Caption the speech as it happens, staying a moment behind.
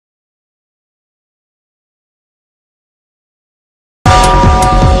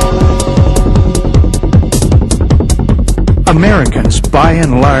Americans, by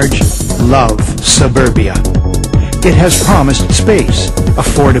and large, love suburbia. It has promised space,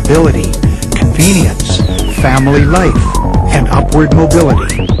 affordability, convenience, family life, and upward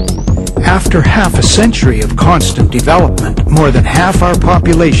mobility. After half a century of constant development, more than half our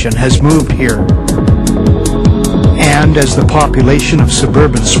population has moved here. And as the population of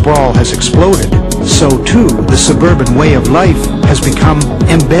suburban sprawl has exploded, so too the suburban way of life has become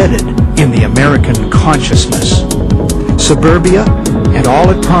embedded in the American consciousness. Suburbia and all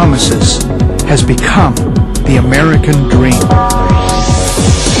it promises has become the American dream.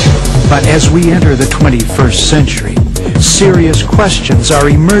 But as we enter the 21st century, serious questions are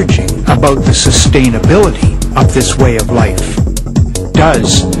emerging about the sustainability of this way of life.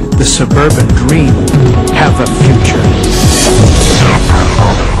 Does the suburban dream have a future?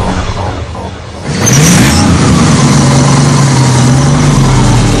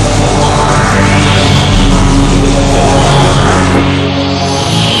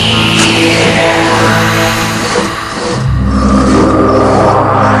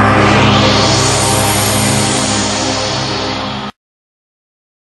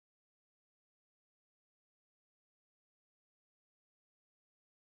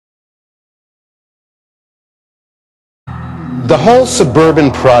 The whole Suburban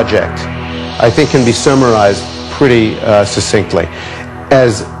Project, I think, can be summarized pretty succinctly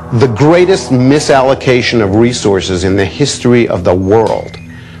as the greatest misallocation of resources in the history of the world.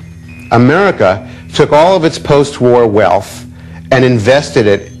 America took all of its post-war wealth and invested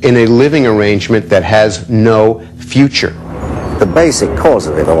it in a living arrangement that has no future. The basic cause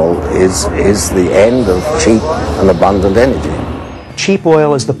of it all is the end of cheap and abundant energy. Cheap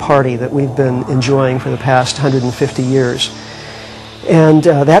oil is the party that we've been enjoying for the past 150 years. And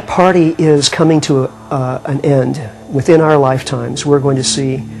that party is coming to an end. Within our lifetimes, we're going to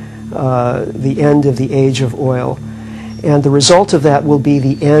see the end of the age of oil. And the result of that will be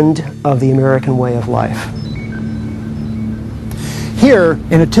the end of the American way of life. Here,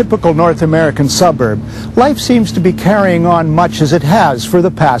 in a typical North American suburb, life seems to be carrying on much as it has for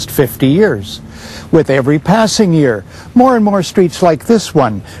the past 50 years. With every passing year, more and more streets like this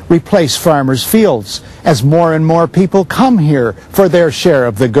one replace farmers' fields as more and more people come here for their share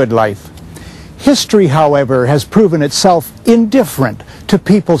of the good life. History, however, has proven itself indifferent to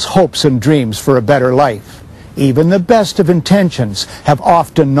people's hopes and dreams for a better life. Even the best of intentions have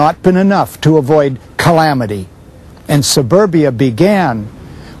often not been enough to avoid calamity. And suburbia began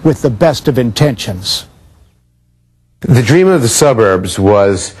with the best of intentions. The dream of the suburbs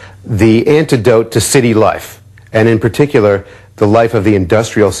was the antidote to city life, and in particular, the life of the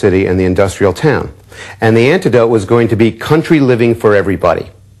industrial city and the industrial town. And the antidote was going to be country living for everybody.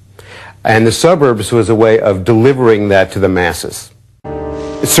 And the suburbs was a way of delivering that to the masses.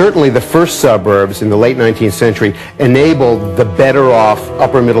 Certainly the first suburbs in the late 19th century enabled the better off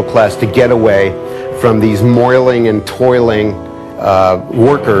upper middle class to get away from these moiling and toiling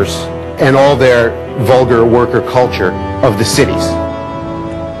workers and all their vulgar worker culture of the cities.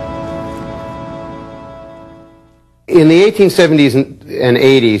 In the 1870s and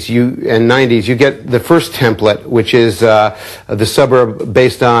 80s and 90s, you get the first template, which is the suburb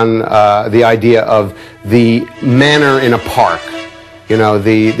based on the idea of the manor in a park, you know,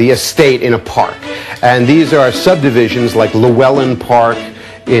 the estate in a park. And these are subdivisions like Llewellyn Park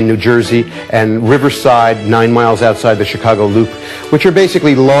in New Jersey and Riverside, 9 miles outside the Chicago Loop, which are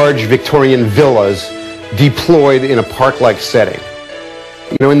basically large Victorian villas deployed in a park-like setting.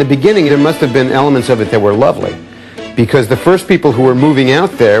 You know, in the beginning, there must have been elements of it that were lovely, because the first people who were moving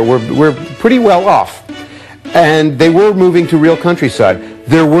out there were pretty well off. And they were moving to real countryside.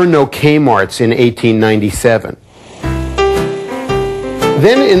 There were no Kmarts in 1897.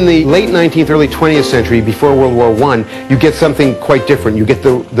 Then in the late 19th, early 20th century, before World War I, you get something quite different. You get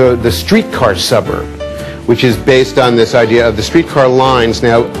the streetcar suburb, which is based on this idea of the streetcar lines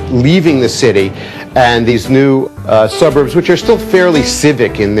now leaving the city, and these new suburbs, which are still fairly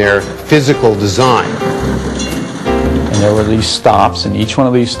civic in their physical design. And there were these stops, and each one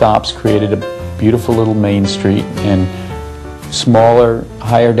of these stops created a beautiful little main street and smaller,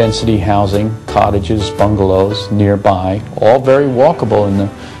 higher density housing, cottages, bungalows nearby, all very walkable in the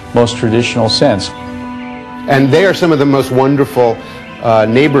most traditional sense. And they are some of the most wonderful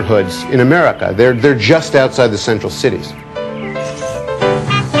neighborhoods in America. They're just outside the central cities.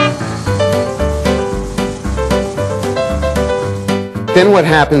 Then what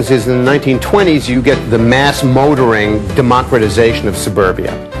happens is in the 1920s you get the mass motoring democratization of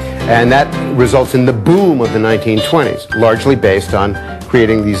suburbia. And that results in the boom of the 1920s, largely based on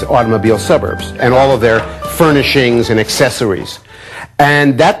creating these automobile suburbs and all of their furnishings and accessories.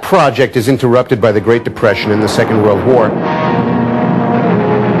 And that project is interrupted by the Great Depression and the Second World War.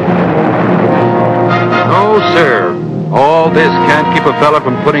 No, sir. All this can't keep a fella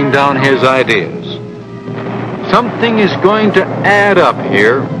from putting down his ideas. Something is going to add up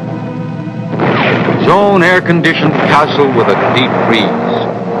here. His own air-conditioned castle with a deep freeze.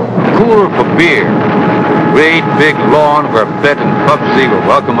 Cooler for beer. Great big lawn where Bet and Pubsy will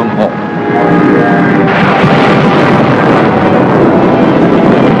welcome him home.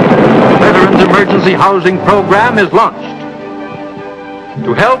 Veterans Emergency Housing Program is launched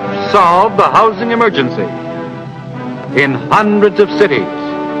to help solve the housing emergency in hundreds of cities.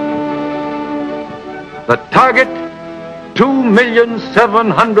 The target,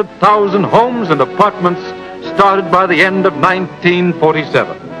 2,700,000 homes and apartments started by the end of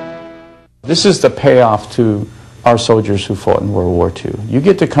 1947. This is the payoff to our soldiers who fought in World War II. You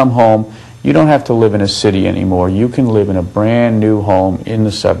get to come home. You don't have to live in a city anymore. You can live in a brand new home in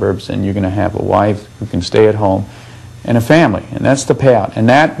the suburbs, and you're going to have a wife who can stay at home and a family, and that's the payout. And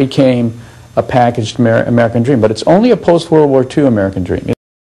that became a packaged American dream, but it's only a post-World War II American dream.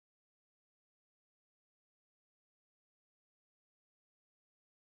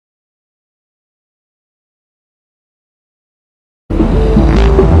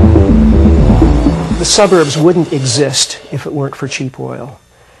 The suburbs wouldn't exist if it weren't for cheap oil.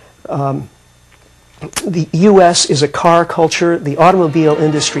 The U.S. is a car culture. The automobile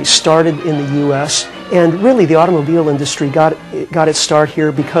industry started in the U.S. and really the automobile industry got its start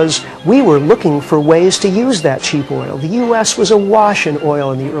here because we were looking for ways to use that cheap oil. The U.S. was awash in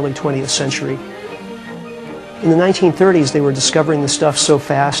oil in the early 20th century. In the 1930s, they were discovering the stuff so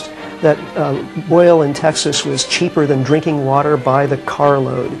fast that oil in Texas was cheaper than drinking water by the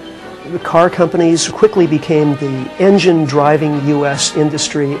carload. The car companies quickly became the engine driving U.S.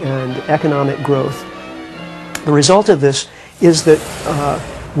 industry and economic growth. The result of this is that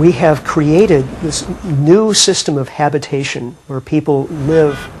we have created this new system of habitation where people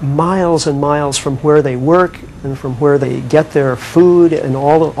live miles and miles from where they work and from where they get their food and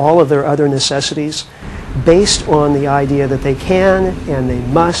all of their other necessities, based on the idea that they can and they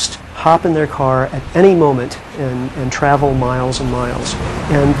must hop in their car at any moment and travel miles and miles.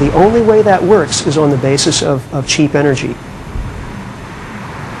 And the only way that works is on the basis of cheap energy.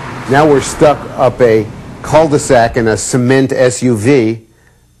 Now we're stuck up a cul-de-sac in a cement SUV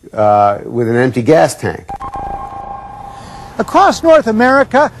with an empty gas tank. Across North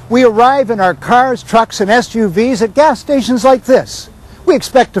America, we arrive in our cars, trucks, and SUVs at gas stations like this. We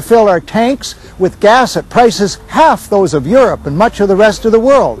expect to fill our tanks with gas at prices half those of Europe and much of the rest of the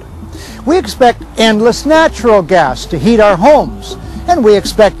world. We expect endless natural gas to heat our homes, and we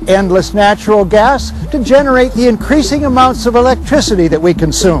expect endless natural gas to generate the increasing amounts of electricity that we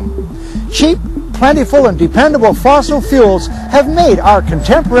consume. Cheap, plentiful, and dependable fossil fuels have made our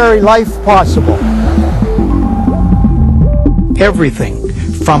contemporary life possible. Everything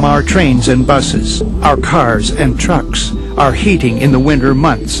from our trains and buses, our cars and trucks, our heating in the winter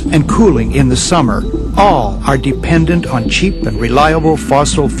months and cooling in the summer, all are dependent on cheap and reliable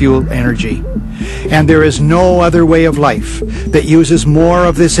fossil fuel energy. And there is no other way of life that uses more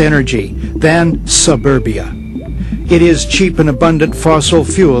of this energy than suburbia. It is cheap and abundant fossil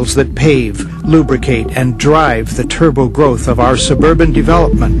fuels that pave, lubricate, and drive the turbo growth of our suburban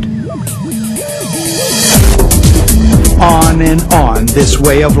development. On and on, this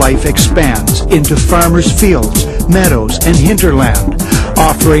way of life expands into farmers' fields, meadows, and hinterland,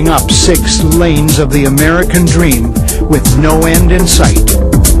 offering up 6 lanes of the American dream with no end in sight.